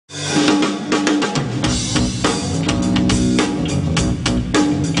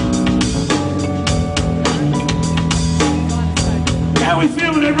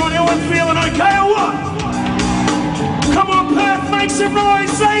some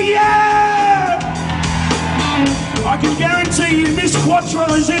noise, say yeah! I can guarantee you Miss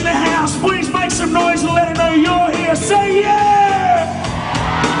Quattro is in the house. Please make some noise and let her know you're here. Say yeah!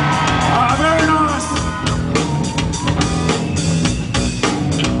 Very nice.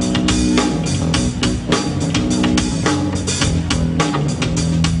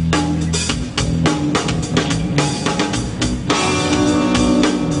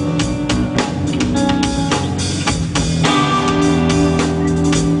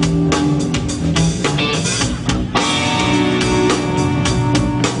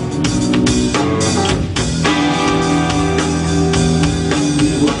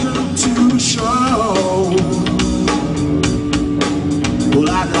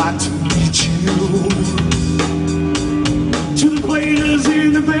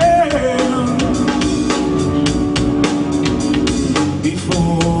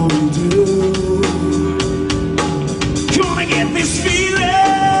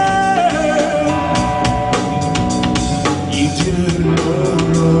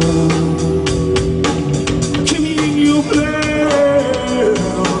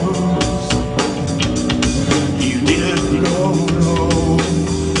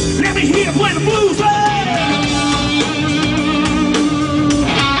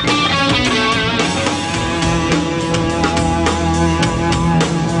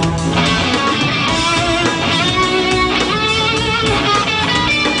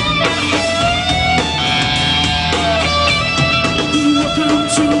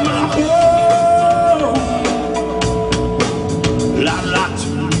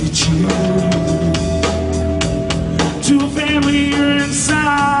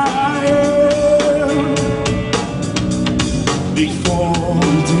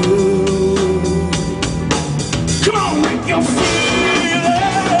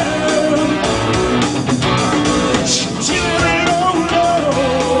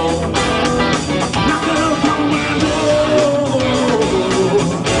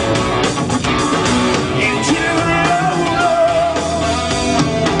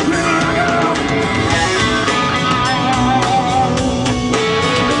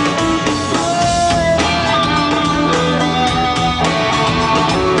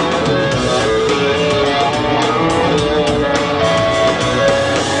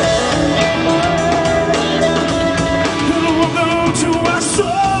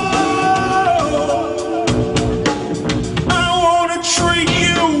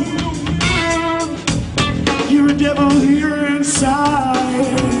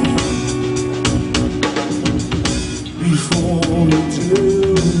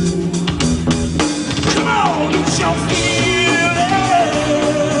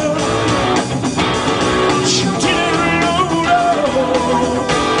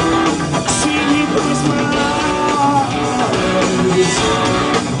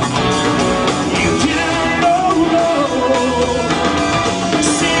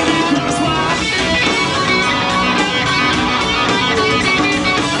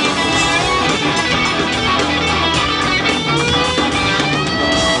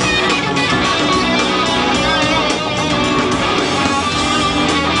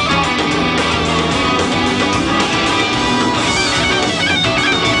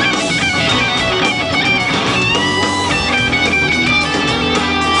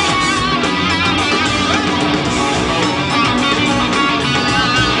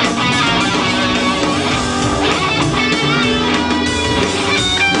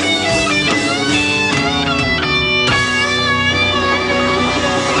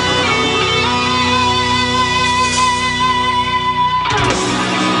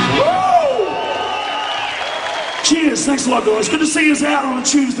 Thanks a lot, guys. Good to see us out on a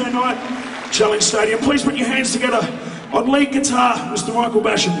Tuesday night, Challenge Stadium. Please put your hands together on lead guitar, Mr. Michael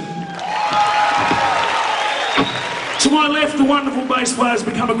Basham. To my left, the wonderful bass player has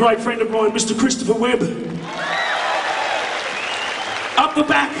become a great friend of mine, Mr. Christopher Webb. Up the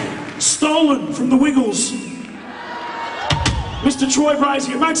back, stolen from the Wiggles, Mr. Troy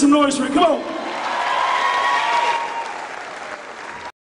Brazier. Make some noise for him, come on.